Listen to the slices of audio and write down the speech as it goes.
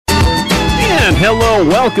And hello,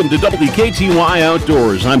 welcome to WKTY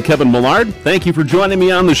Outdoors. I'm Kevin Millard. Thank you for joining me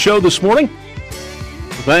on the show this morning.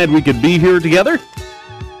 Glad we could be here together.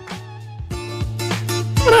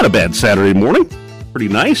 Well, not a bad Saturday morning. Pretty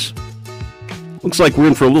nice. Looks like we're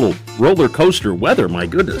in for a little roller coaster weather, my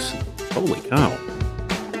goodness. Holy cow.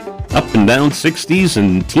 Up and down 60s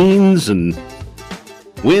and teens and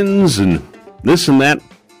winds and this and that.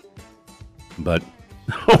 But,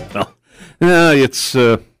 oh well, it's...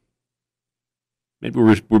 Maybe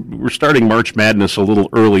we're starting March Madness a little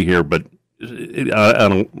early here, but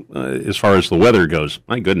as far as the weather goes,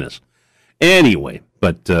 my goodness. Anyway,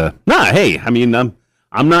 but hey, I mean,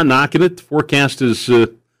 I'm not knocking it. The forecast is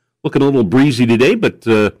looking a little breezy today, but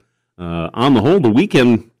on the whole, the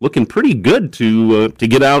weekend looking pretty good to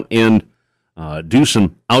get out and do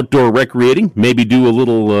some outdoor recreating. Maybe do a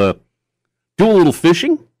little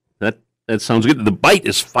fishing. That sounds good. The bite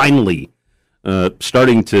is finally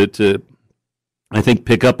starting to I think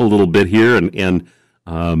pick up a little bit here, and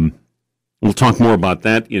we'll talk more about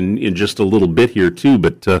that in just a little bit here too.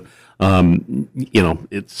 But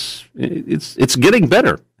it's getting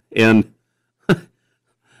better, and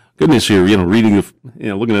goodness, here, reading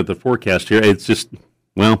looking at the forecast here, it's just,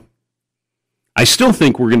 well, I still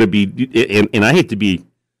think we're going to be, and I hate to be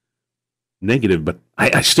negative, but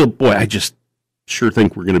I just sure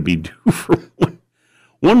think we're going to be due for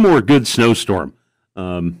one more good snowstorm.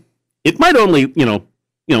 It might only, we'll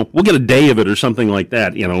get a day of it or something like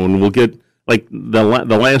that, and we'll get like the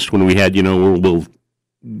last one we had, we'll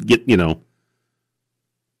get,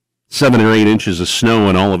 7 or 8 inches of snow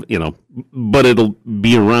and all of, but it'll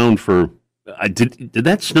be around for, did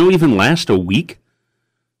that snow even last a week?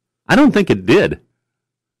 I don't think it did.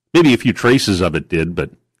 Maybe a few traces of it did, but,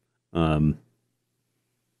 so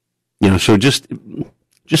just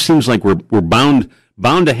seems like we're bound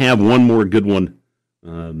to have one more good one,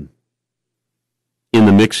 in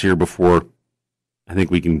the mix here before I think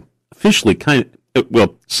we can officially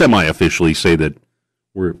semi-officially say that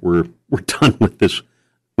we're done with this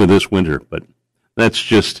winter. But that's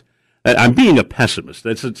just, I'm being a pessimist.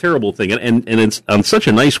 That's a terrible thing, and it's on such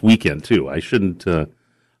a nice weekend too. I shouldn't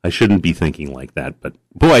be thinking like that. But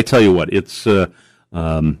boy, I tell you what, it's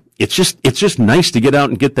just nice to get out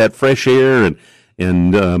and get that fresh air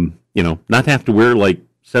and not have to wear like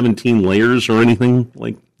 17 layers or anything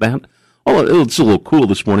like that. Oh, it's a little cool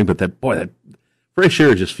this morning, but that fresh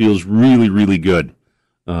air just feels really, really good.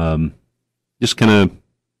 Just kind of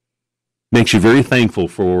makes you very thankful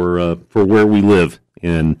for where we live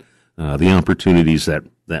and the opportunities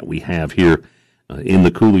that we have here in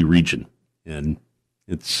the Coulee region. And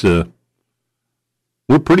it's we're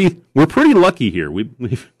pretty lucky here.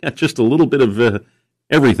 We've got just a little bit of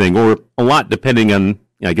everything, or a lot, depending on,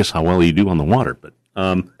 I guess, how well you do on the water, but.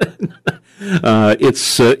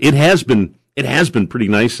 It has been pretty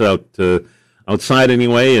nice outside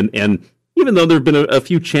anyway, and even though there have been a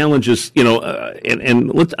few challenges,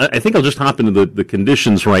 I think I'll just hop into the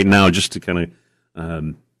conditions right now just to kind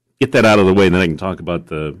of get that out of the way, and then I can talk about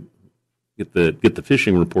get the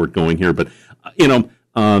fishing report going here. But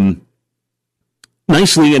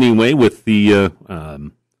nicely anyway, with the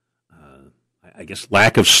I guess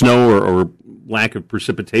lack of snow or lack of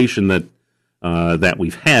precipitation that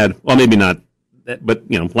we've had. Well, maybe not that, but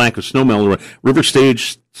lack of snow melt. River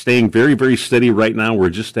stage staying very, very steady right now. We're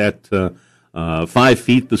just at 5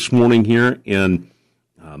 feet this morning here, and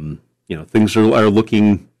things are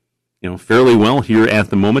looking fairly well here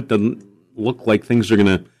at the moment. Doesn't look like things are going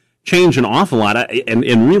to change an awful lot.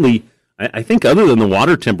 And really, I think other than the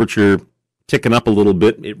water temperature ticking up a little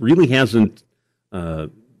bit, it really hasn't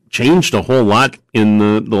changed a whole lot in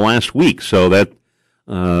the last week. So that.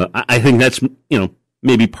 I think that's,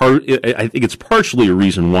 maybe I think it's partially a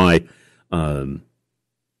reason why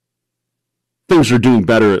things are doing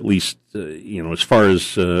better, at least, as far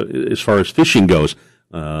as fishing goes.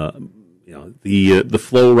 The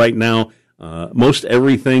flow right now, most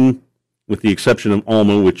everything, with the exception of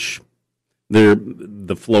Alma, which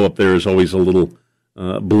the flow up there is always a little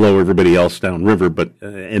below everybody else downriver, but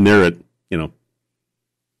and they're at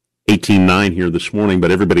 18.9 here this morning,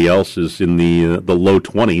 but everybody else is in the low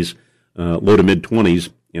 20s, low to mid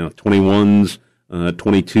 20s, 21s,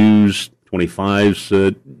 22s,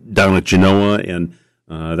 25s down at Genoa, and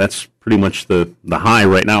that's pretty much the high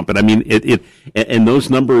right now. But I mean, and those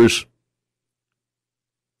numbers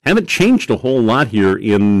haven't changed a whole lot here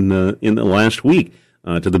in the last week,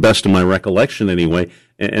 to the best of my recollection, anyway.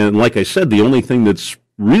 And like I said, the only thing that's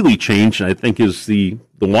really changed, I think, is the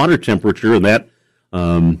water temperature, and that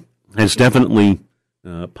has definitely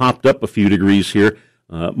popped up a few degrees here.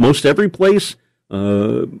 Most every place,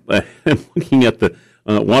 I'm looking at the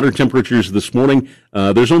water temperatures this morning.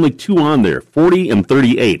 There's only two on there, 40 and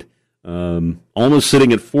 38. Almost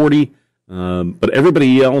sitting at 40, but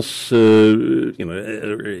everybody else,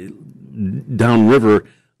 downriver,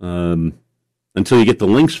 until you get to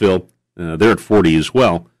Lynxville, they're at 40 as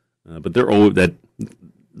well. But they're always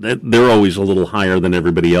a little higher than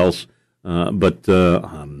everybody else. But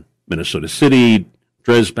Minnesota City,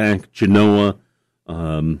 Dresbach, Genoa,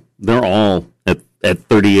 they're all at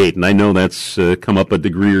 38, and I know that's come up a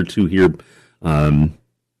degree or two here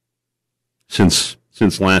since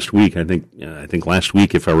last week. I think last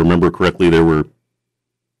week, if I remember correctly,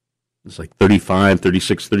 it's like 35,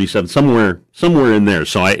 36, 37, somewhere in there.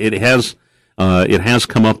 So it has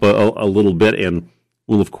come up a little bit, and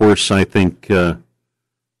will, of course, I think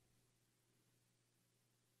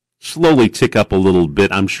slowly tick up a little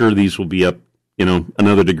bit. I'm sure these will be up,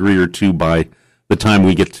 another degree or two by the time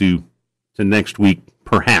we get to next week,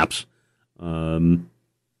 perhaps, depending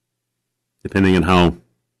on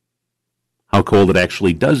how cold it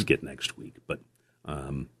actually does get next week. But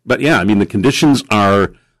yeah, I mean, the conditions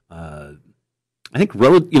are, I think,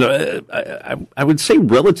 I would say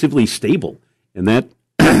relatively stable, and that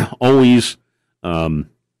always, I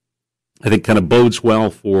think, kind of bodes well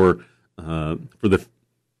for the,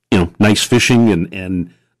 nice fishing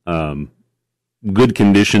and good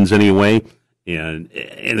conditions anyway. And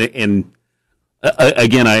again,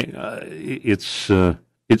 it's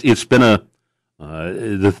been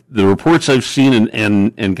the reports I've seen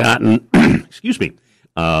and gotten, excuse me,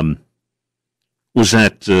 was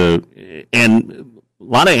that and a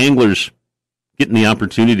lot of anglers getting the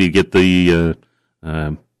opportunity to get the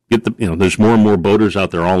there's more and more boaters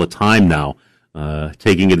out there all the time now,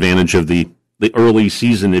 taking advantage of the early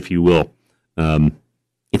season, if you will.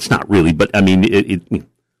 It's not really, but I mean,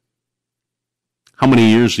 how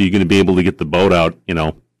many years are you going to be able to get the boat out, in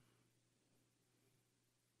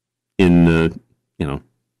the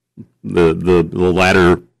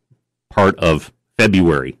latter part of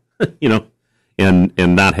February, and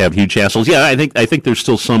not have huge hassles? Yeah, I think there's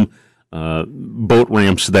still some boat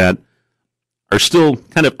ramps that are still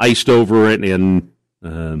kind of iced over it, and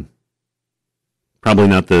probably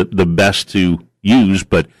not the best to use,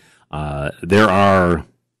 but there are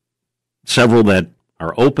several that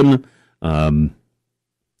are open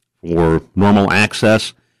for normal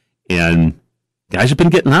access, and guys have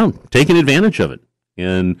been getting out, taking advantage of it.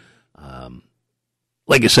 And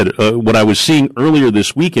like I said, what I was seeing earlier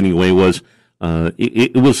this week anyway was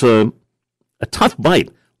it was a tough bite.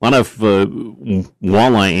 A lot of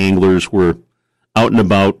walleye anglers were out and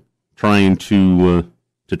about trying to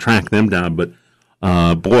track them down, but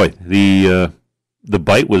boy, the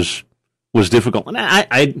bite was difficult. And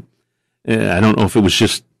I don't know if it was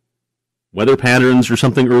just weather patterns or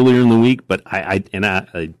something earlier in the week, but but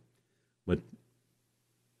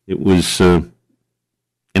it was, and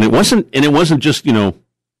it wasn't just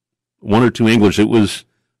one or two anglers. It was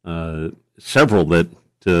several that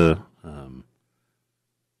were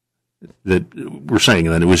saying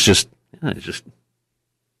that it was just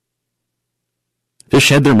fish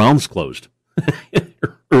had their mouths closed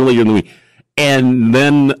earlier in the week, and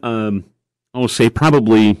then I will say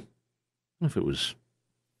probably, I don't know if it was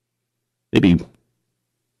maybe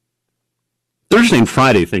Thursday and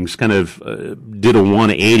Friday, things kind of did a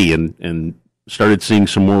 180 and started seeing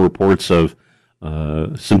some more reports of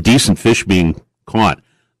some decent fish being caught,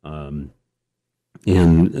 and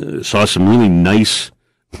saw some really nice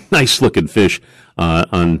looking fish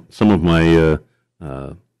on some of my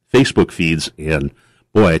Facebook feeds. And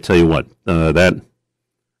boy, I tell you what,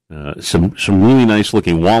 some really nice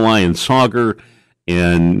looking walleye and sauger,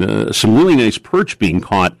 and some really nice perch being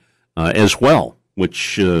caught as well,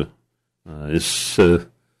 which is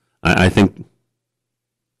I think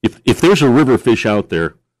if there's a river fish out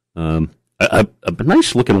there, a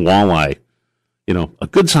nice looking walleye, a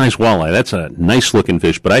good sized walleye, that's a nice looking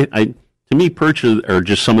fish. But to me, perch are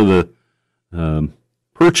just some of the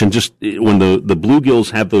perch, and just when the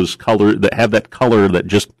bluegills have that color that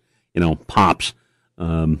just pops.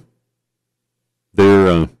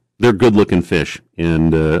 They're good looking fish,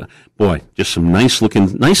 and boy, just some nice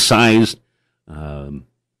sized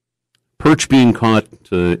perch being caught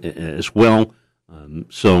as well.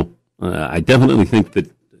 So I definitely think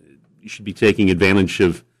that you should be taking advantage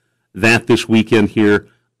of that this weekend here.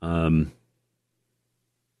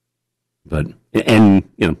 But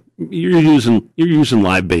you're using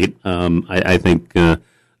live bait. I think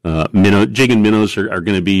jig and minnows are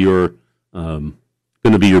going to be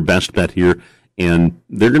your best bet here, and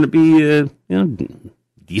they're going to be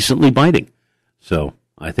decently biting. So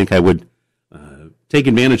I think I would take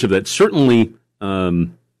advantage of that. Certainly,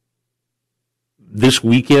 This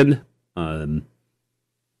weekend, today,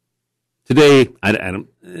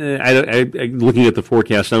 looking at the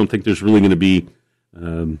forecast, I don't think there's really going to be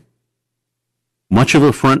much of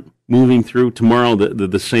a front moving through. Tomorrow,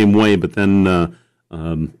 the same way, but then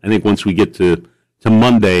I think once we get to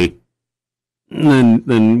Monday,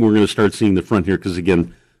 then we're going to start seeing the front here, because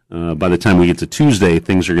again, by the time we get to Tuesday,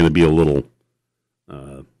 things are going to be a little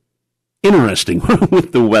interesting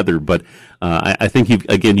with the weather. But I think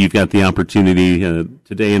you've got the opportunity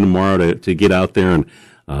today and tomorrow to get out there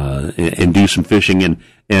and do some fishing,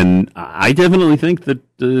 and I definitely think that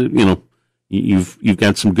you've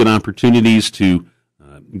got some good opportunities to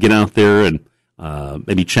get out there and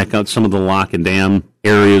maybe check out some of the lock and dam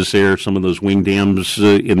areas there, some of those wing dams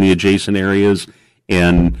in the adjacent areas,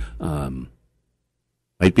 and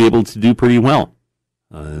might be able to do pretty well.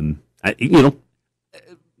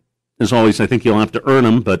 As always, I think you'll have to earn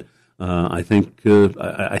them, but I think you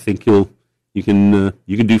can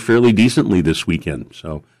do fairly decently this weekend.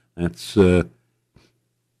 So that's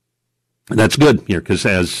good here, because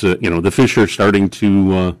as the fish are starting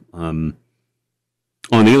to.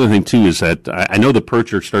 Oh, and the other thing too is that I know the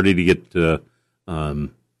perch are starting to get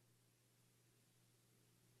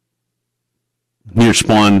near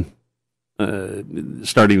spawn,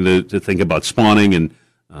 starting to think about spawning, and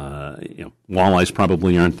walleyes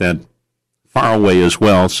probably aren't that far away as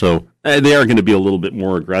well, so they are going to be a little bit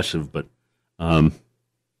more aggressive, but you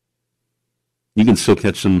can still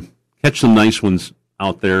catch some nice ones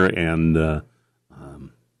out there and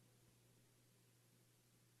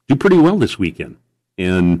do pretty well this weekend.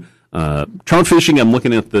 And trout fishing, I'm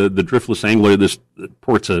looking at the Driftless Angler. This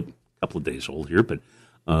report's a couple of days old here, but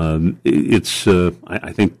it's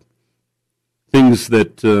I think things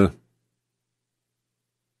that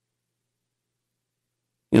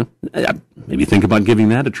maybe think about giving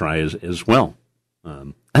that a try as well.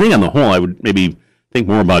 I think on the whole, I would maybe think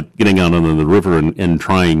more about getting out on the river and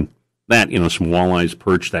trying that, some walleyes,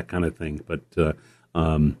 perch, that kind of thing. But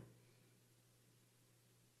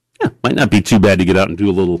might not be too bad to get out and do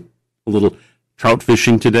a little trout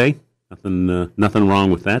fishing today. Nothing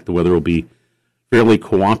wrong with that. The weather will be fairly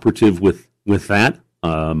cooperative with that.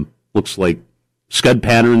 Looks like scud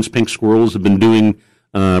patterns, pink squirrels have been doing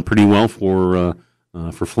pretty well for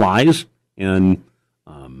flies, and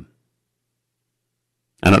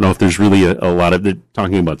I don't know if there's really a lot of it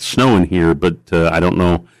talking about snow in here, but I don't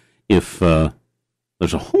know if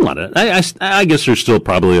there's a whole lot of. I guess there's still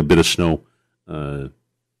probably a bit of snow to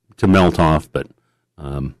melt off, but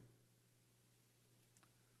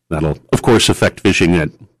that'll of course affect fishing.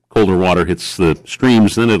 That colder water hits the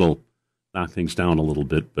streams, then it'll knock things down a little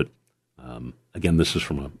bit. But again, this is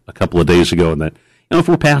from a couple of days ago, and that if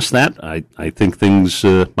we're past that, I think things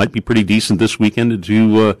might be pretty decent this weekend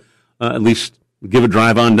to at least give a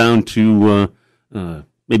drive on down to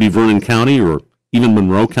maybe Vernon County or even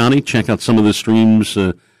Monroe County. Check out some of the streams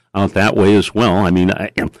out that way as well. I mean,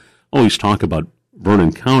 I always talk about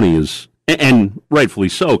Vernon County and rightfully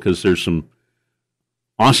so, because there's some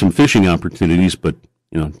awesome fishing opportunities, but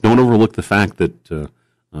don't overlook the fact that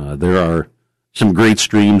there are some great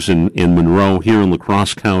streams in Monroe, here in La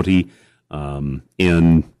Crosse County,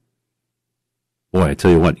 and boy, I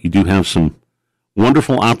tell you what, you do have some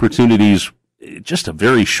wonderful opportunities just a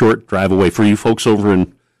very short drive away. For you folks over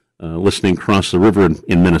in listening across the river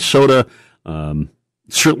in Minnesota,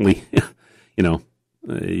 certainly,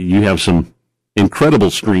 you have some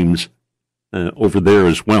incredible streams over there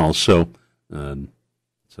as well. So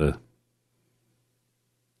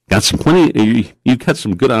got some plenty. You've got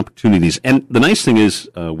some good opportunities, and the nice thing is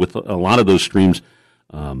with a lot of those streams,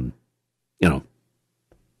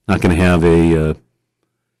 not going to have a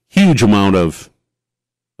huge amount of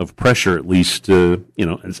pressure, at least,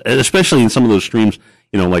 especially in some of those streams,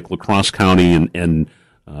 like La Crosse County and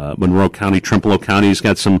Monroe County, Trempealeau County's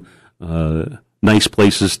got some nice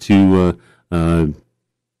places to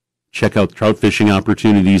check out trout fishing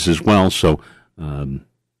opportunities as well. So, and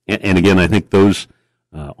again, I think those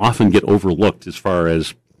often get overlooked as far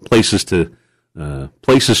as places to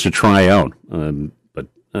try out. But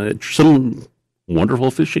some wonderful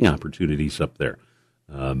fishing opportunities up there.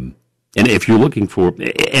 And if you're looking for,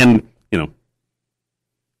 and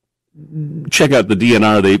check out the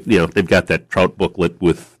DNR. They've got that trout booklet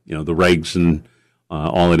with the regs and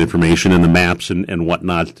all that information and the maps and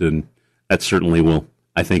whatnot, and that certainly will,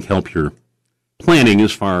 I think, help your planning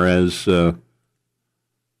as far as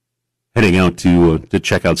heading out to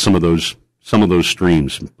check out some of those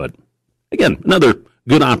streams. But again, another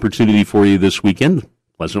good opportunity for you this weekend.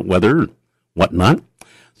 Pleasant weather, whatnot.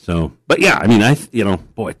 So, but yeah, I mean,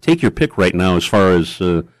 boy, take your pick right now as far as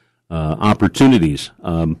opportunities.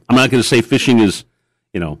 I'm not going to say fishing is,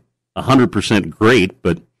 100% great,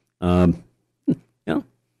 but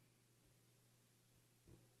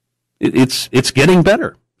it's getting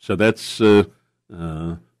better. So that's a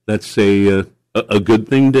good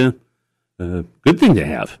thing to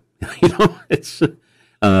have. It's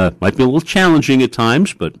might be a little challenging at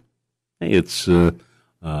times, but hey, it's a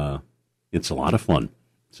lot of fun.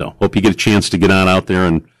 So hope you get a chance to get on out there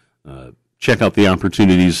and check out the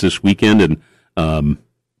opportunities this weekend. And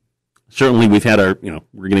certainly we've had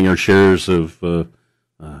we're getting our shares of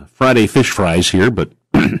Friday fish fries here, but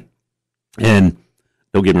and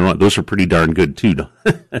don't get me wrong, those are pretty darn good too.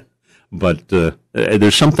 But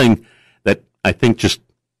there's something that I think just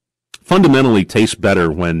fundamentally tastes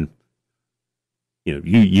better when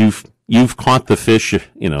you've caught the fish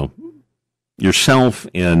yourself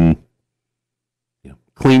and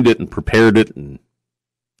cleaned it and prepared it, and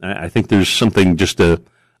I think there's something just a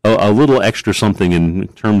little extra something in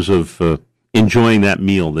terms of enjoying that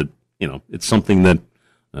meal that it's something that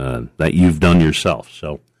that you've done yourself.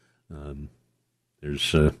 So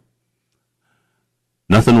there's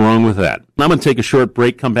nothing wrong with that. I'm going to take a short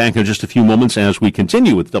break, come back in just a few moments as we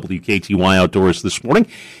continue with WKTY Outdoors this morning.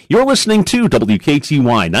 You're listening to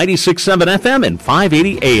WKTY 96.7 FM and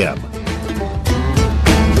 580 AM.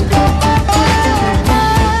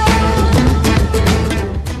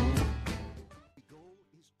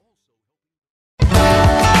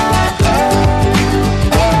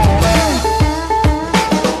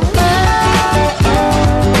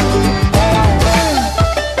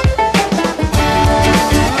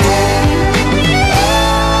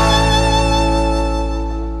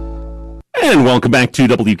 And welcome back to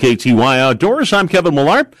WKTY Outdoors. I'm Kevin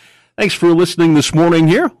Millar. Thanks for listening this morning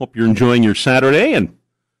here. Hope you're enjoying your Saturday and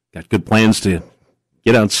got good plans to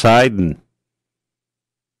get outside and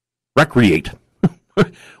recreate.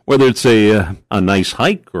 Whether it's a nice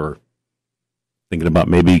hike or thinking about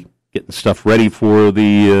maybe getting stuff ready for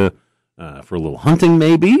the for a little hunting,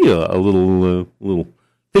 maybe a little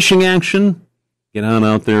fishing action. Get on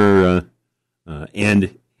out there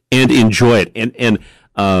and enjoy it. And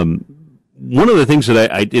one of the things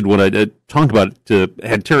that I did when I talked about it,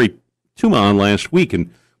 had Terry Tuma on last week,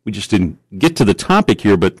 and we just didn't get to the topic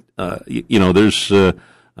here, but, there's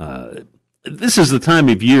this is the time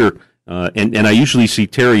of year, and I usually see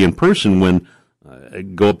Terry in person when I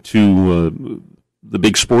go up to the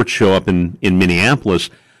big sports show up in Minneapolis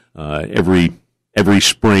every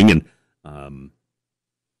spring, and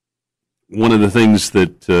one of the things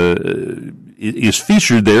that is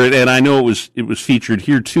featured there, and I know it was featured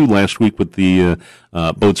here too last week with the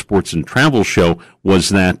Boat Sports and Travel Show, was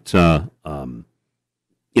that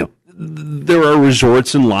there are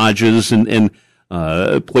resorts and lodges and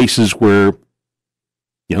places where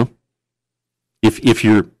if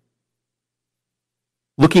you're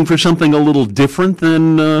looking for something a little different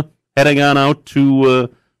than heading on out to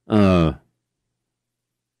the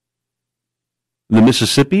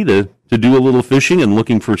Mississippi to do a little fishing and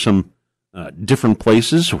looking for some different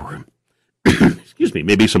places, or excuse me,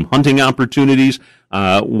 maybe some hunting opportunities,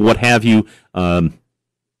 what have you.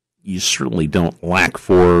 You certainly don't lack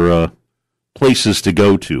for places to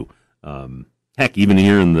go to. Heck, even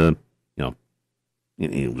here in the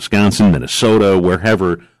in Wisconsin, Minnesota,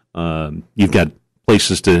 wherever, you've got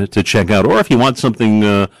places to check out. Or if you want something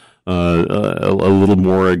a little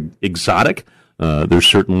more exotic, there's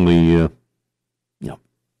certainly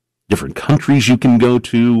different countries you can go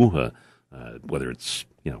to, whether it's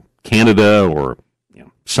Canada or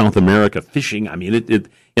South America fishing. I mean,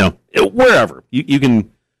 wherever you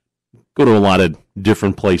can go to a lot of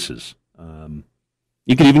different places.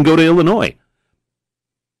 You can even go to Illinois.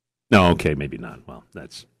 No, okay, maybe not. Well,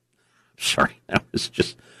 sorry. That was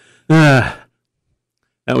just that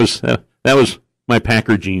was my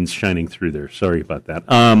Packer jeans shining through there. Sorry about that.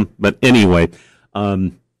 But anyway,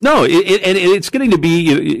 no, it's getting to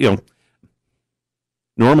be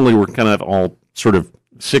normally we're kind of all sort of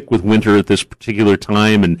sick with winter at this particular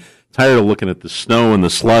time and tired of looking at the snow and the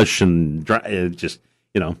slush and dry,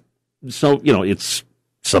 so it's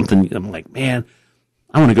something. I'm like, man,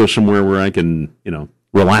 I want to go somewhere where I can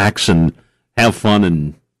relax and have fun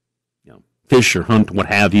and fish or hunt, what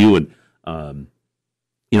have you. And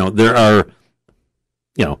there are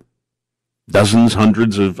dozens,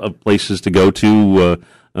 hundreds of places to go to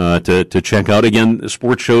check out. Again,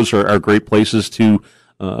 sports shows are great places to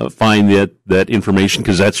find that information,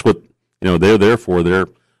 because that's what they're there for. They're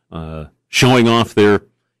showing off their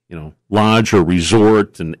lodge or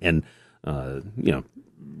resort and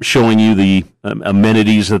showing you the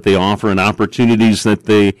amenities that they offer and opportunities that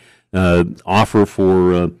they offer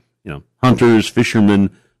for hunters, fishermen,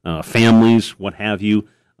 families, what have you,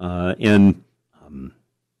 and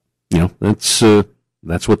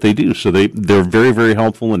that's what they do. So they're very, very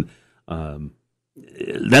helpful, and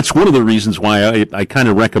that's one of the reasons why I kind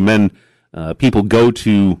of recommend people go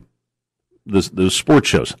to those sports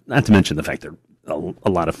shows. Not to mention the fact they're a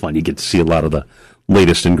lot of fun. You get to see a lot of the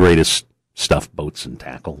latest and greatest stuff, boats and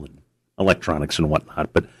tackle and electronics and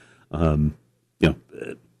whatnot. But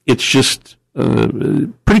it's just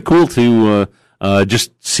pretty cool to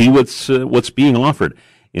just see what's being offered.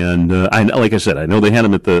 And like I said, I know they had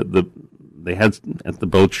them at at the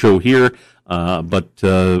boat show here, but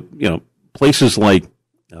places like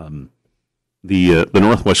the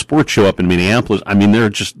Northwest Sports Show up in Minneapolis. I mean,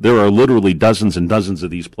 there are literally dozens and dozens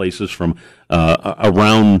of these places from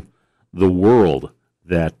around the world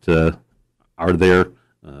that are there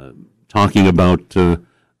talking about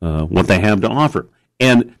what they have to offer.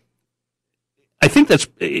 And I think that's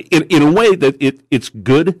in a way that it's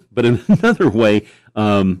good, but in another way,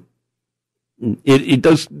 it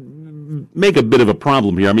does make a bit of a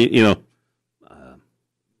problem here. I mean,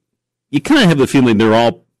 you kind of have the feeling they're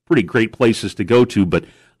all pretty great places to go to, but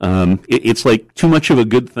it's like too much of a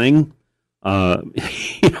good thing. How do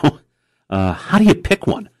you pick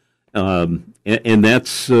one? And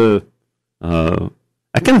that's I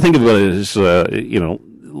kind of think of it as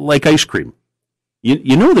like ice cream.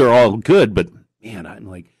 You know they're all good, but man, I'm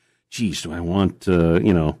like, geez, do I want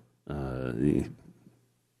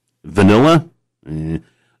vanilla?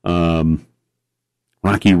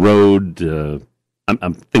 Rocky Road.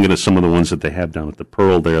 I'm thinking of some of the ones that they have down at the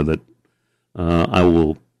Pearl there that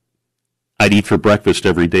I'd eat for breakfast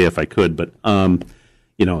every day if I could. But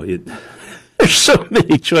there's so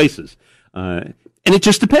many choices, and it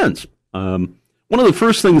just depends. One of the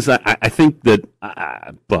first things that I think that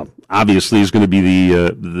obviously is going to be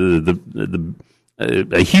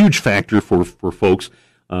a huge factor for folks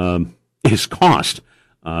is cost.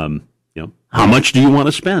 How much do you want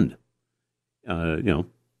to spend?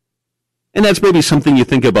 And that's maybe something you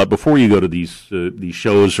think about before you go to these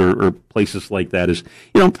shows or places like that. Is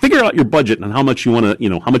figure out your budget and how much you want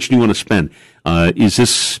to how much do you want to spend? Is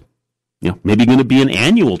this maybe going to be an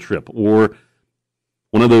annual trip or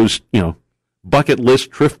one of those bucket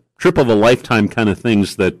list trip of a lifetime kind of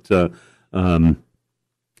things that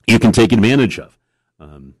you can take advantage of?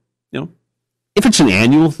 If it's an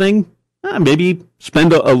annual thing, maybe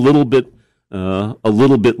spend a little bit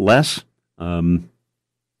less.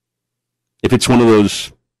 If it's one of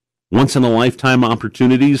those once in a lifetime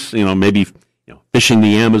opportunities, maybe fishing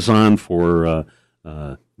the Amazon for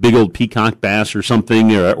big old peacock bass or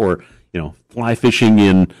something, or fly fishing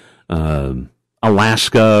in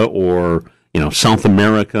Alaska or South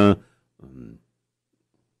America,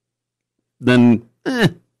 then throw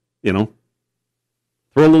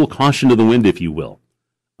a little caution to the wind, if you will.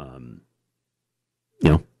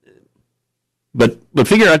 But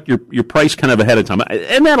figure out your price kind of ahead of time,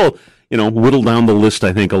 and that'll whittle down the list,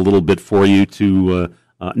 I think, a little bit for you to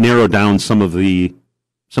narrow down some of the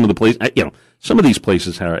places. Some of these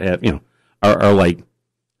places are like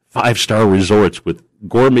 5-star resorts with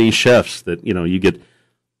gourmet chefs that you get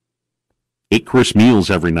 8-course meals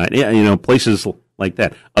every night. Yeah, places like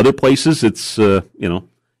that. Other places, it's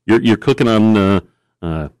you're cooking on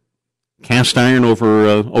cast iron over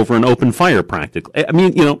an open fire, practically. I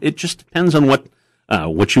mean, it just depends on what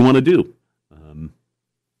you want to do.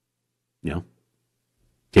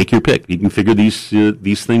 Take your pick. You can figure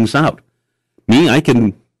these things out. Me, I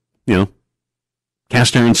can,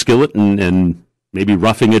 cast iron skillet and maybe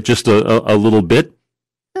roughing it just a little bit.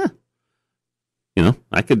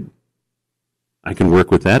 I can work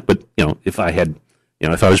with that. But if I had,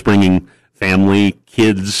 if I was bringing family,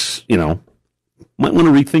 kids, might want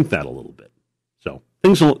to rethink that a little bit. So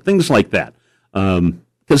things like that.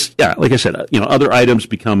 Because like I said, other items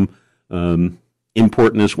become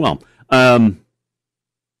important as well.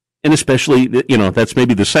 And especially, that's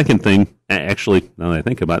maybe the second thing. Actually, now that I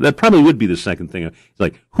think about it, that probably would be the second thing. It's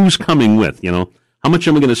like, who's coming with? How much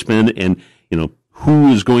am I going to spend? And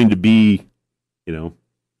who is going to be,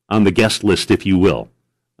 on the guest list, if you will.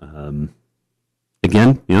 Again,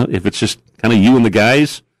 if it's just kind of you and the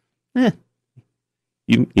guys,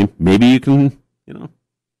 you maybe you can,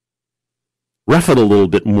 rough it a little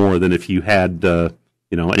bit more than if you had, an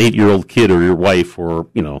 8-year-old kid or your wife or,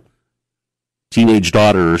 teenage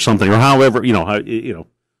daughter or something, or however, I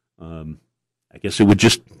guess it would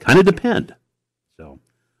just kind of depend. So,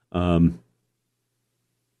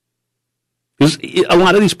 because a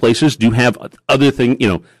lot of these places do have other things,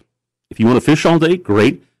 if you want to fish all day,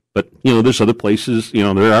 great. But, there's other places,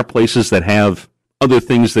 there are places that have other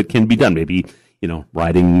things that can be done. Maybe,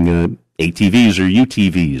 riding ATVs or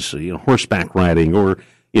UTVs, horseback riding, or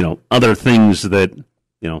other things that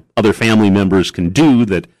other family members can do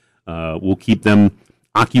that will keep them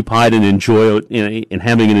occupied and enjoy and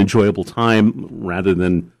having an enjoyable time rather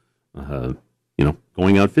than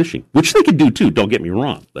going out fishing, which they could do too. Don't get me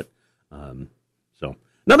wrong, but so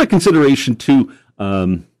another consideration too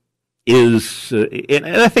is, and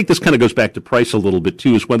I think this kind of goes back to price a little bit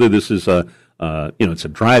too, is whether this is it's a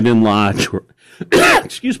drive-in lodge or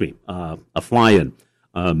excuse me, a fly-in.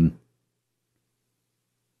 Of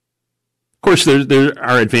course, there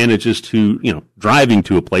are advantages to driving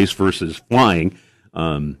to a place versus flying.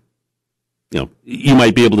 You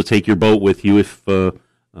might be able to take your boat with you if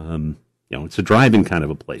it's a drive-in kind of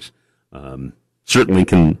a place. Certainly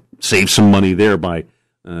can save some money there by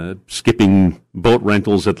skipping boat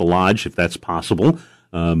rentals at the lodge if that's possible.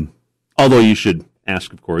 Although you should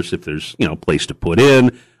ask, of course, if there's a place to put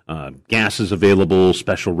in, gas is available,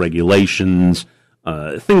 special regulations,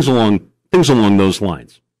 things along those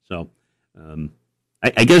lines. So.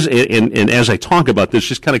 I guess, and as I talk about this,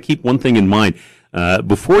 just kind of keep one thing in mind.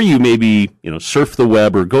 Before you maybe, surf the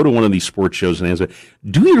web or go to one of these sports shows and answer,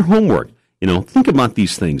 do your homework. Think about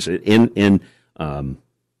these things and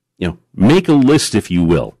make a list, if you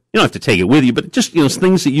will. You don't have to take it with you, but just,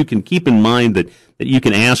 things that you can keep in mind that you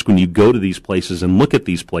can ask when you go to these places and look at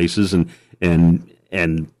these places and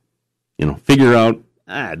figure out,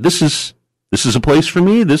 this is a place for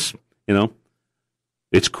me. This,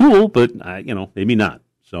 it's cool, but maybe not.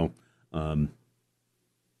 So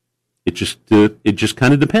it just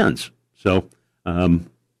kind of depends. So and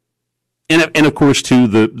of course too,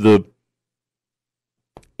 the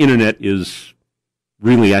internet is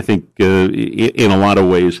really, I think, in a lot of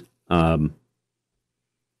ways,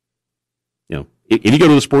 if you go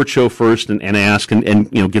to the sports show first and ask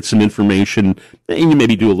and get some information, and you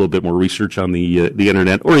maybe do a little bit more research on the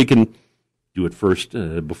internet, or you can do it first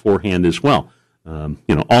beforehand as well.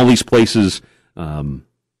 All these places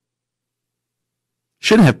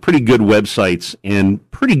should have pretty good websites and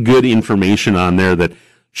pretty good information on there that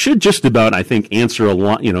should just about, I think, answer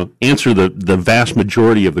the vast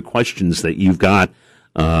majority of the questions that you've got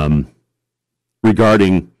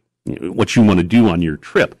regarding what you want to do on your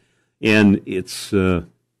trip. And it's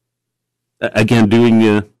again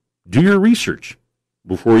do your research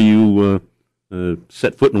before you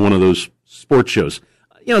set foot in one of those sports shows.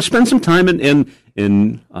 Spend some time and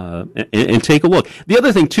take a look. The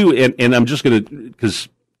other thing too, and I'm just going to, because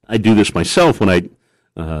I do this myself when I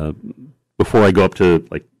before I go up to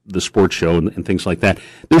like the sports show and things like that.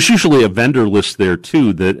 There's usually a vendor list there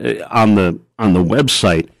too that on the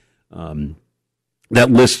website that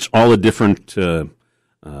lists all the different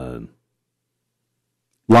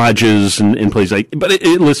lodges and places but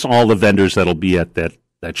it lists all the vendors that'll be at that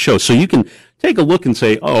show, so you can take a look and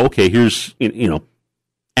say, oh, okay, here's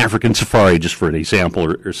African Safari, just for an example,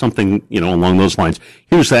 or something, along those lines.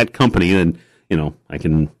 Here's that company, and, I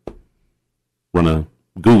can run a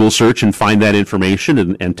Google search and find that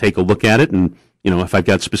information and take a look at it. And, if I've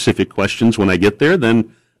got specific questions when I get there,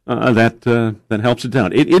 then that helps it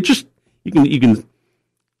down. It just, you can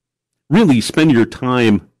really spend your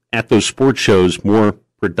time at those sports shows more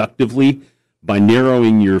productively by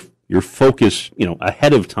narrowing your focus,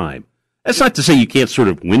 ahead of time. That's not to say you can't sort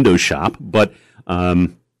of window shop, but,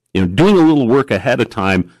 doing a little work ahead of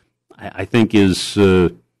time, I think, is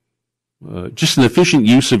just an efficient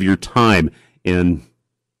use of your time, and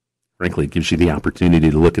frankly, it gives you the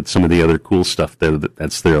opportunity to look at some of the other cool stuff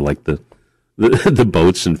that's there, like the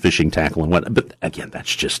boats and fishing tackle and whatnot. But again,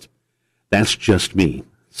 that's just me.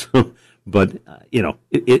 So, but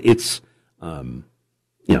it's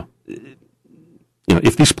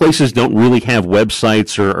if these places don't really have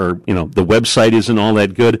websites or the website isn't all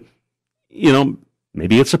that good,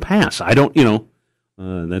 maybe it's a pass. I don't,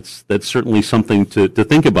 that's certainly something to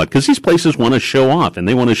think about, because these places want to show off, and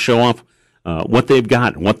they want to show off what they've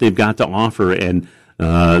got and what they've got to offer, and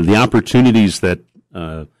the opportunities that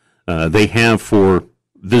they have for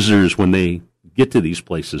visitors when they get to these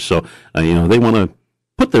places. So, they want to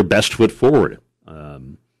put their best foot forward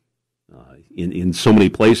in so many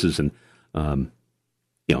places, and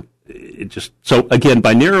it just, so again,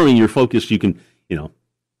 by narrowing your focus, you can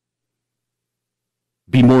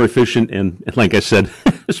be more efficient and like I said,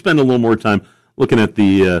 spend a little more time looking at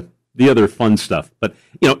the other fun stuff. But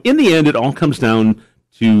in the end, it all comes down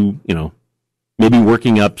to maybe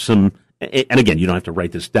working up some. And again, you don't have to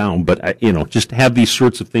write this down, but just have these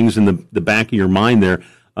sorts of things in the back of your mind there.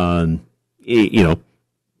 Coming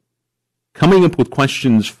up with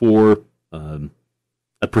questions for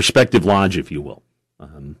a prospective lodge, if you will.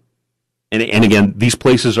 And again, these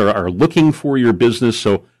places are looking for your business,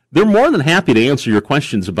 so they're more than happy to answer your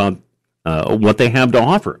questions about what they have to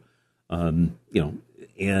offer. And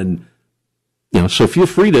so feel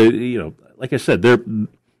free to, like I said, they're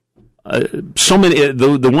so many.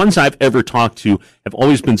 The ones I've ever talked to have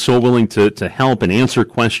always been so willing to help and answer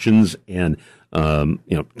questions and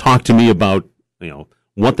talk to me about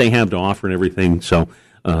what they have to offer and everything. So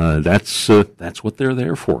that's what they're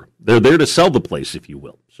there for. They're there to sell the place, if you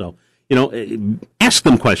will. So ask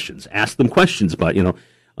them questions. Ask them questions about if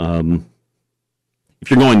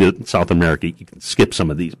you're going to South America, you can skip some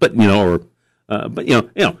of these, but can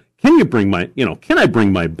you bring can I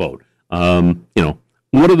bring my boat?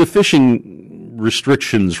 What are the fishing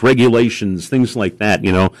restrictions, regulations, things like that?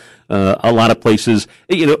 A lot of places,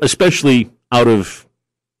 especially out of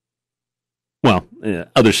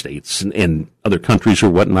other states and other countries or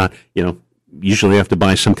whatnot, usually have to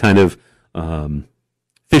buy some kind of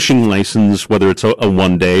fishing license, whether it's a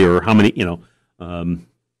 1 day or how many, do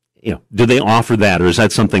they offer that, or is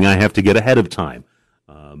that something I have to get ahead of time?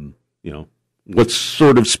 What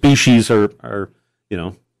sort of species are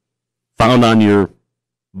found on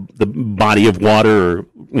the body of water, or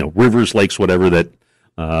rivers, lakes, whatever that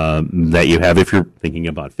you have if you're thinking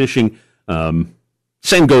about fishing.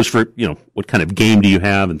 Same goes for what kind of game do you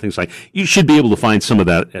have and things like. You should be able to find some of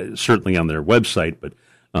that certainly on their website, but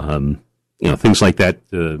things like that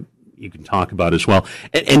you can talk about as well.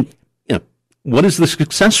 And what is the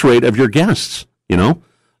success rate of your guests?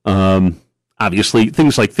 Obviously,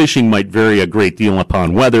 things like fishing might vary a great deal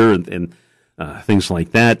upon weather and things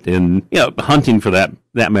like that, and hunting for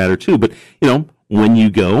that matter too. But when you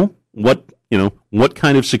go, what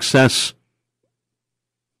kind of success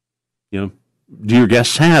do your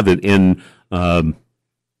guests have in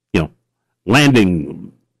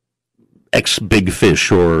landing X big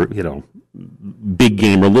fish, or big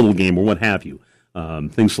game or little game or what have you,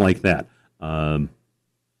 things like that.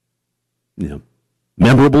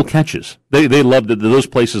 Memorable catches. They love to, those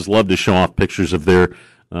places love to show off pictures of their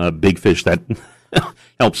big fish. That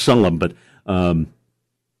helps sell them, but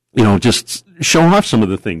just show off some of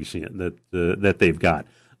the things that they've got.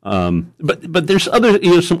 But there's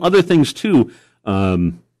some other things too.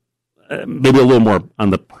 Maybe a little more on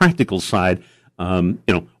the practical side.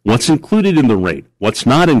 What's included in the rate? What's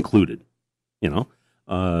not included?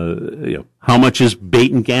 How much is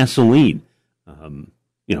bait and gasoline?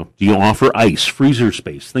 Do you offer ice, freezer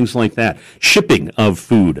space, things like that? Shipping of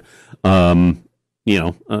food.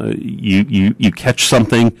 You catch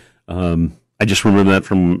something. I just remember that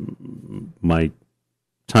from my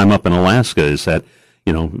time up in Alaska, is that,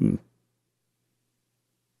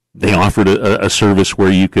 they offered a service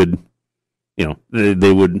where you could,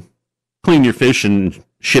 they would clean your fish and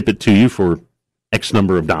ship it to you for X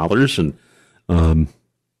number of dollars. And I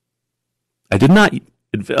did not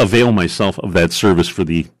avail myself of that service for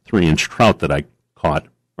the 3-inch trout that I caught.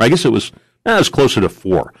 Or I guess it was closer to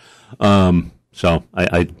 4. So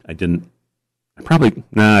I didn't. I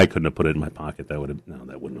couldn't have put it in my pocket. That wouldn't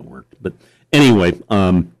have worked. But anyway,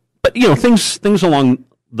 things along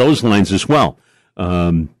those lines as well.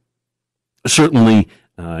 Certainly,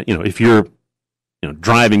 if you're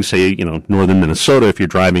driving, say, northern Minnesota, if you're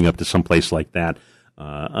driving up to some place like that,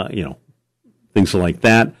 things like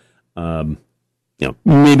that.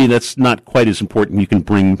 Maybe that's not quite as important. You can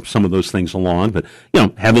bring some of those things along, but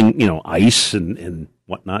having ice and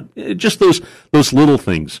whatnot, just those little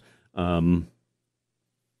things are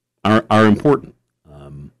important.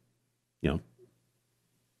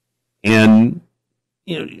 And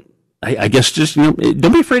I guess just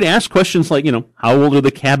don't be afraid to ask questions like how old are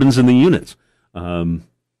the cabins and the units?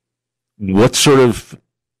 What sort of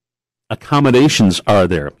accommodations are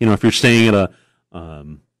there? If you're staying at a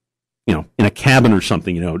in a cabin or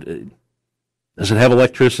something, does it have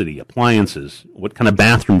electricity, appliances? What kind of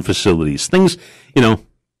bathroom facilities? Things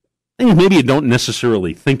maybe you don't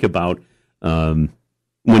necessarily think about when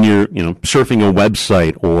you're surfing a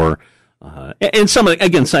website, or and some of I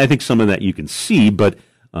think some of that you can see, but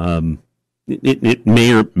it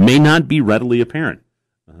may or may not be readily apparent.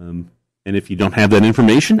 And if you don't have that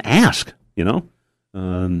information, ask. The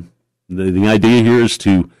idea here is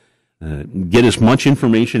to get as much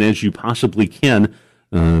information as you possibly can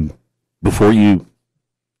before you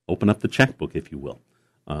open up the checkbook, if you will.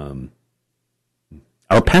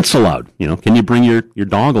 Are pets allowed? Can you bring your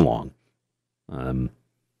dog along?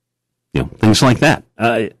 Things like that.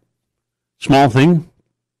 Small thing,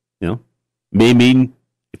 may mean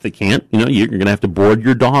if they can't, you're going to have to board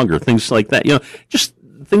your dog or things like that. Just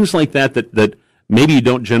things like that maybe you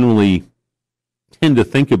don't generally tend to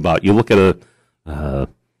think about. You look at a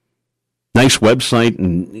nice website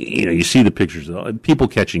and you see the pictures of people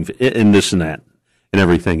catching and this and that, and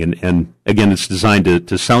everything. And again, it's designed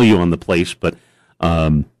to sell you on the place, but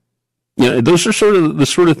those are sort of the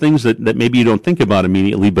sort of things that maybe you don't think about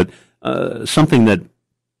immediately, but something that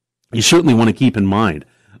you certainly want to keep in mind.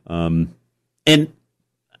 And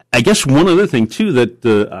I guess one other thing too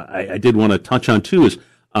that I did want to touch on too is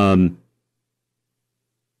when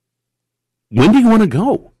do you want to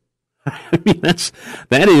go? I mean, that's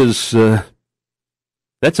a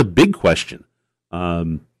big question,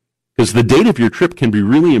 because the date of your trip can be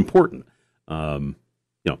really important.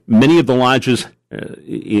 Many of the lodges,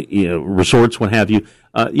 resorts, what have you,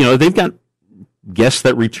 they've got guests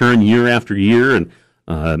that return year after year and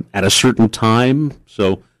at a certain time.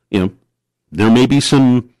 So, there may be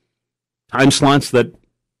some time slots that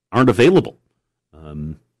aren't available.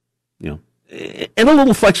 And a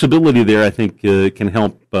little flexibility there, I think, can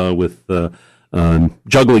help with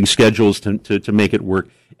juggling schedules to make it work.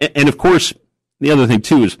 And of course, the other thing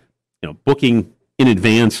too is, booking in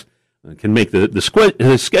advance can make the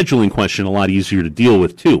scheduling question a lot easier to deal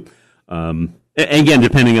with too. Again,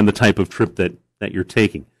 depending on the type of trip that you're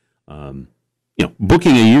taking.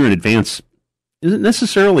 Booking a year in advance isn't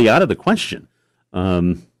necessarily out of the question.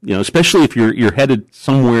 Especially if you're headed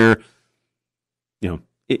somewhere,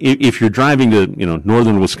 if you're driving to,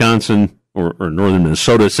 northern Wisconsin or northern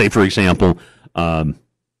Minnesota, say, for example,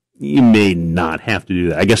 you may not have to do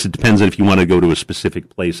that. I guess it depends on if you want to go to a specific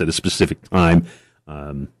place at a specific time.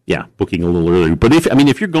 Booking a little earlier. But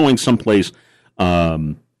if you're going someplace,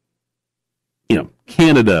 Canada,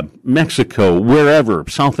 Mexico, wherever,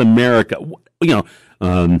 South America, to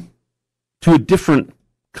a different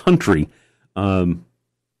country,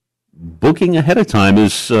 booking ahead of time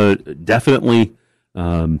is definitely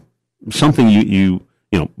something you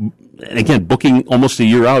again, booking almost a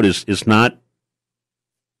year out is not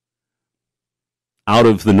out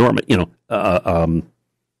of the norm.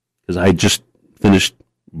 Because I just finished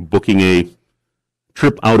booking a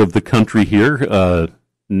trip out of the country here.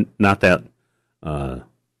 Not that. I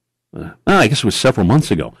guess it was several months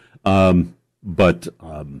ago. And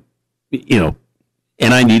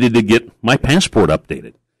I needed to get my passport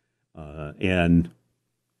updated. And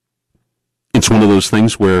it's one of those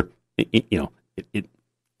things where,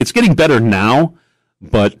 it's getting better now,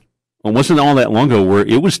 but it wasn't all that long ago where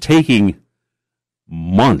it was taking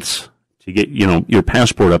months to get, your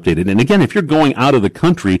passport updated. And again, if you're going out of the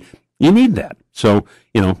country, you need that. So,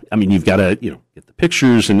 you've got to, get the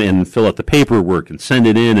pictures and fill out the paperwork and send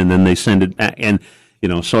it in, and then they send it back. And,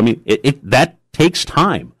 that takes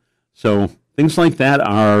time. So things like that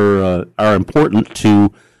are important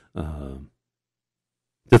to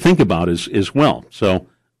think about as well. So,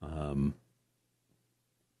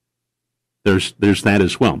 there's that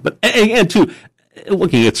as well. But again, too,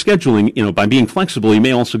 looking at scheduling, by being flexible, you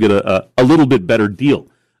may also get a little bit better deal,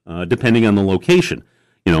 depending on the location.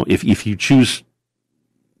 If you choose,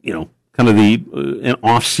 kind of an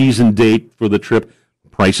off-season date for the trip,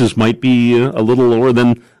 prices might be a little lower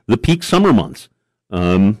than the peak summer months.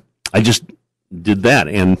 I just did that,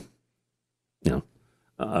 and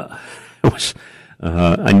I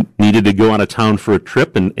needed to go out of town for a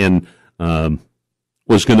trip, and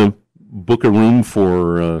was going to book a room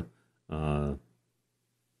for a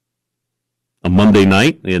Monday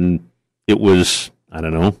night, and it was, I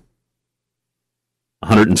don't know,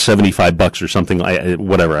 $175 or something,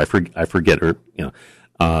 whatever. I forget, or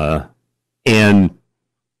and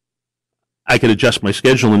I could adjust my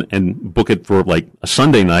schedule and book it for like a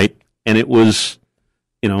Sunday night, and it was,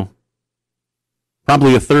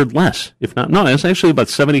 probably a third less, if not. No, it's actually about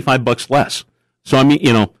 $75 less. So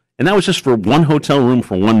and that was just for one hotel room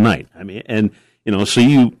for one night. So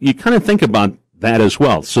you kind of think about that as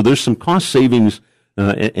well. So there's some cost savings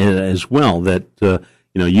as well that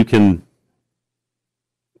you can.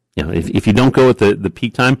 If you don't go at the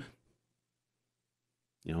peak time,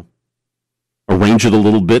 arrange it a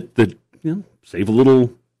little bit that save a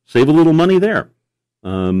little money there.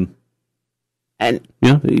 And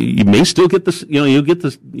you may still get this.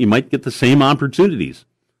 You might get the same opportunities,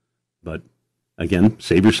 but again,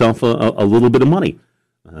 save yourself a little bit of money.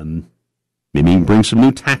 Maybe bring some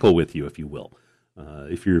new tackle with you, if you will,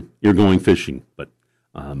 if you're going fishing. But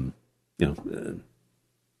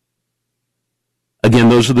again,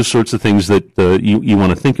 those are the sorts of things that you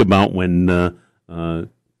want to think about when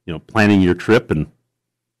planning your trip and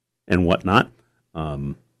whatnot.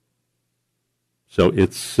 So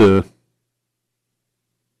it's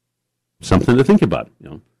something to think about.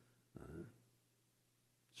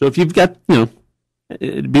 So if you've got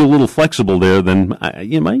it'd be a little flexible there, then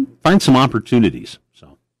you might find some opportunities.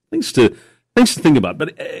 So things to think about.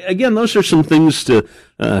 But again, those are some things to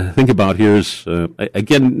think about here. Is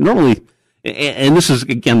again, normally, and this is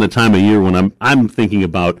again the time of year when I'm thinking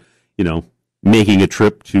about making a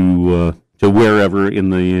trip to wherever in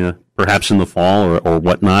the perhaps in the fall or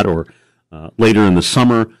whatnot, or later in the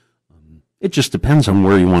summer. It just depends on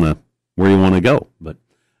where you want to go. But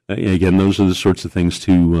again, those are the sorts of things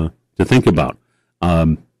to think about.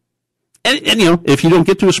 And if you don't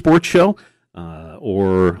get to a sports show,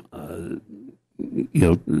 or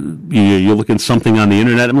you look at something on the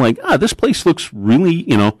internet, I'm like, this place looks really,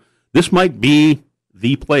 this might be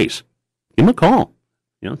the place. Give them a call.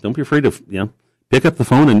 Don't be afraid to, pick up the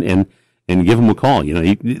phone and give them a call.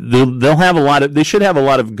 They'll have they should have a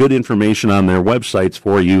lot of good information on their websites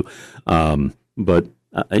for you. But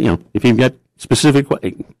if you've got specific,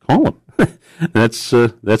 call them. That's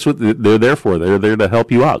what they're there for. They're there to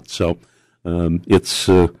help you out. So, and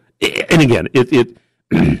again,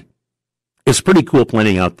 it's pretty cool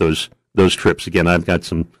planning out those trips. Again, I've got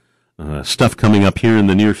some stuff coming up here in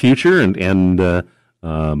the near future, and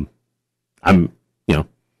I'm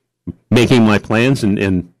making my plans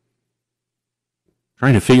and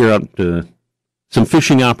trying to figure out some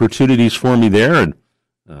fishing opportunities for me there. And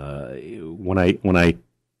when I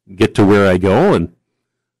get to where I go, and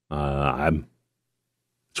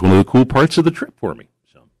it's one of the cool parts of the trip for me.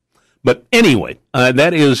 So, but anyway,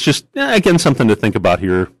 that is just again something to think about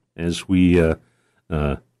here as we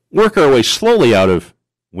work our way slowly out of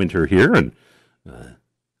winter here and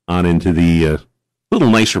on into the little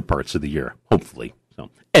nicer parts of the year, hopefully. So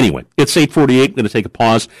anyway, it's 8:48. I'm going to take a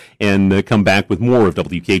pause and come back with more of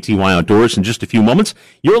WKTY Outdoors in just a few moments.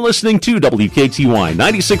 You're listening to WKTY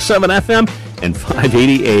 96.7 FM and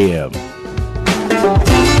 580 AM.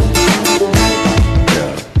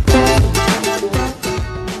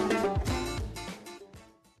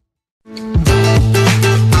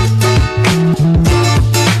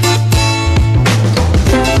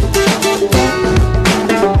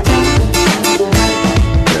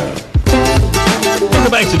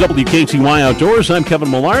 Back to WKTY Outdoors. I'm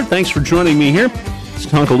Kevin Millard. Thanks for joining me here. Let's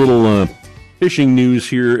talk a little fishing news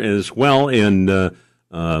here as well. And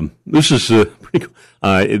this is pretty cool.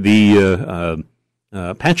 Pat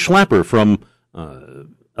Schlapper from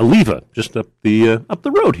Aliva, just up the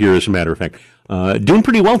road here, as a matter of fact, doing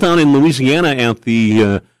pretty well down in Louisiana at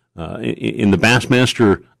the in the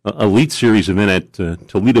Bassmaster Elite Series event at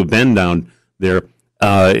Toledo Bend down there.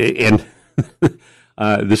 And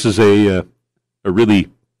this is a really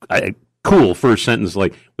cool first sentence,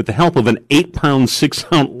 like, with the help of an 8-pound,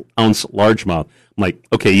 6-ounce largemouth. I'm like,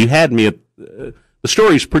 okay, you had me at the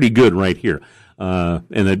story's pretty good right here. And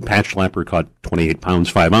then Pat Schlapper caught 28 pounds,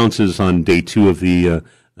 5 ounces on day 2 of the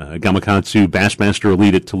Gamakatsu Bassmaster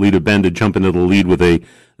Elite at Toledo Bend to jump into the lead with a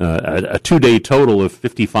 2-day total of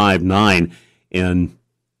 55.9. And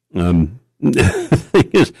the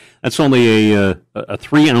thing is, that's only a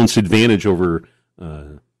 3-ounce advantage over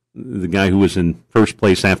the guy who was in first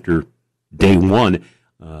place after day 1.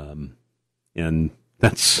 And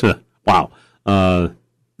that's, wow.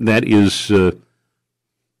 That is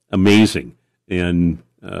amazing. And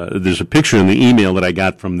there's a picture in the email that I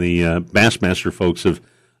got from the Bassmaster folks of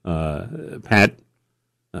Pat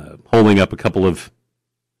holding up a couple of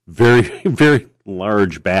very, very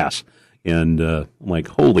large bass. And I'm like,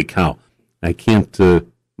 holy cow. I can't,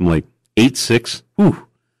 I'm like, 8.6? Whew.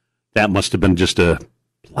 That must have been just a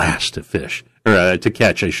blast to fish, or to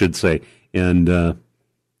catch, I should say. And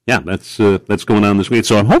yeah, that's going on this week.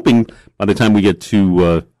 So I'm hoping by the time we get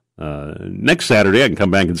to next Saturday, I can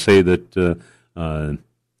come back and say that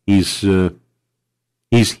he's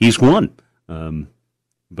won.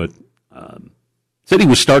 But said he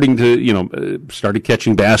was starting to started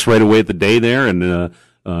catching bass right away at the day there, and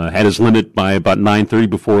had his limit by about 9:30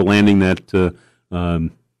 before landing that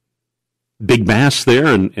big bass there,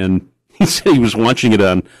 and he said he was watching it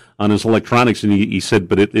on his electronics, and he said,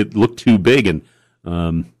 but it looked too big, and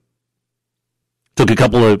took a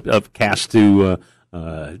couple of casts to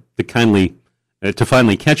finally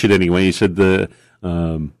catch it anyway. He said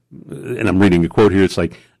and I'm reading a quote here. It's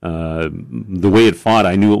like, the way it fought,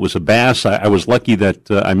 I knew it was a bass. I was lucky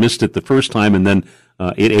that I missed it the first time, and then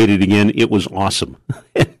it ate it again. It was awesome.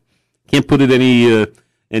 Can't put it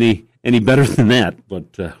any better than that.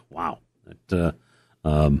 But wow,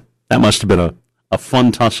 that must have been a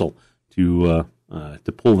fun tussle to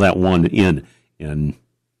pull that one in, and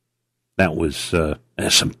that was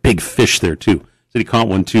some big fish there too. So he caught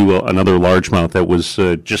one too, another largemouth that was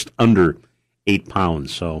just under 8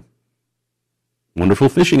 pounds. So wonderful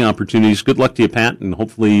fishing opportunities. Good luck to you, Pat, and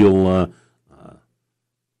hopefully you'll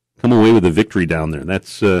come away with a victory down there.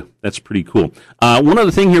 That's pretty cool. One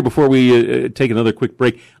other thing here before we take another quick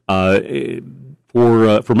break,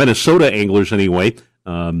 for Minnesota anglers anyway.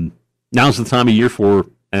 now's the time of year for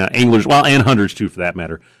anglers, well, and hunters too, for that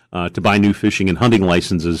matter, to buy new fishing and hunting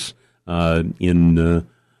licenses in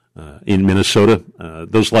Minnesota.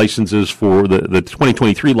 Those licenses for the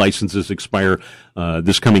 2023 licenses expire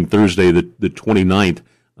this coming Thursday, the 29th.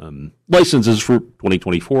 Licenses for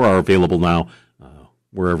 2024 are available now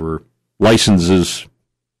wherever licenses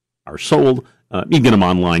are sold. You can get them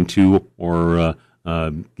online too, or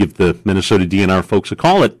give the Minnesota DNR folks a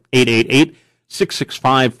call at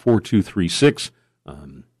 888-665-4236.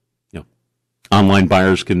 Online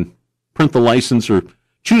buyers can print the license or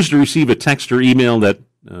choose to receive a text or email that,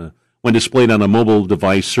 when displayed on a mobile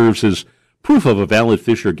device, serves as proof of a valid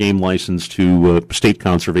fish or game license to state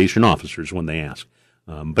conservation officers when they ask.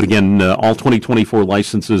 But again, all 2024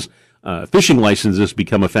 licenses, fishing licenses,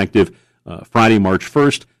 become effective Friday, March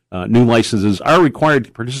 1st. New licenses are required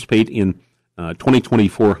to participate in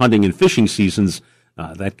 2024 hunting and fishing seasons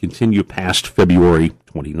that continue past February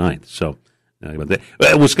 29th. So,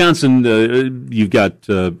 Wisconsin, you've got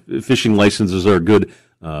fishing licenses that are good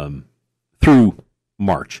through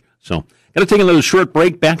March. So, got to take another short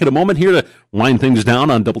break. Back in a moment here to wind things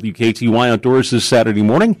down on WKTY Outdoors this Saturday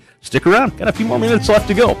morning. Stick around. Got a few more minutes left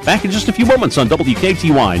to go. Back in just a few moments on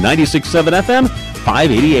WKTY 96.7 FM,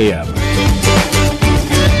 580 AM.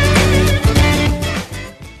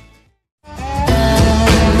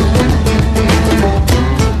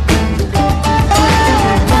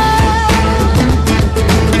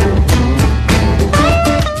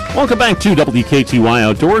 Welcome back to WKTY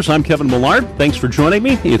Outdoors. I'm Kevin Millard. Thanks for joining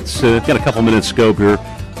me. It's got a couple minutes to go here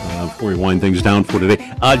before we wind things down for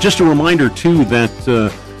today. Just a reminder, too, that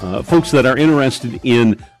folks that are interested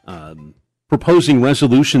in proposing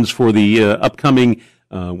resolutions for the upcoming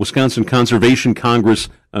Wisconsin Conservation Congress,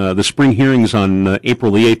 the spring hearings on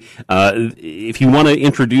April the 8th, if you want to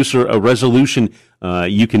introduce a resolution,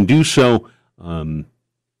 you can do so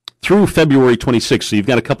through February 26th. So you've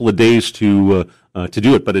got a couple of days to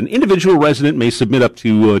do it. But an individual resident may submit up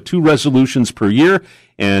to 2 resolutions per year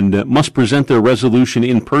and must present their resolution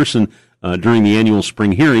in person during the annual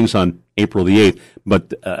spring hearings on April the 8th.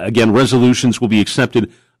 But again, resolutions will be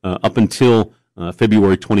accepted up until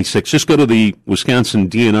February 26th. Just go to the Wisconsin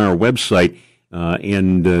DNR website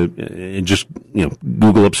and just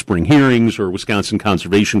Google up spring hearings or Wisconsin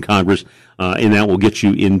Conservation Congress, and that will get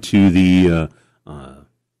you into the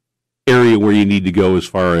area where you need to go as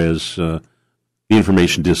far as the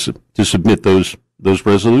information to submit those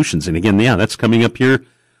resolutions. And again, that's coming up here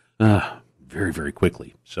very, very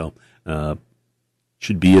quickly. So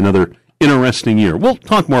should be another interesting year. We'll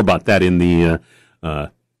talk more about that in the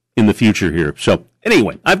future here. So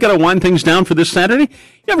anyway, I've got to wind things down for this Saturday.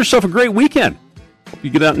 You have yourself a great weekend. Hope you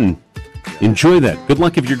get out and enjoy that. Good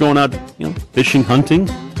luck if you're going out, fishing, hunting.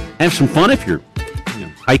 Have some fun if you're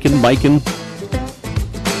hiking, biking,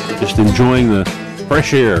 just enjoying the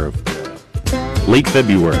fresh air of late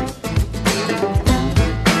February.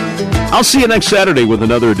 I'll see you next Saturday with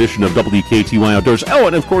another edition of WKTY Outdoors. Oh,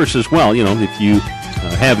 and of course, as well, if you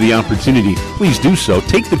have the opportunity, please do so.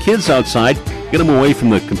 Take the kids outside, get them away from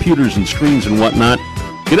the computers and screens and whatnot.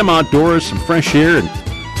 Get them outdoors, some fresh air, and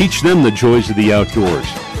teach them the joys of the outdoors.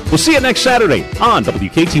 We'll see you next Saturday on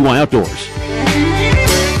WKTY Outdoors.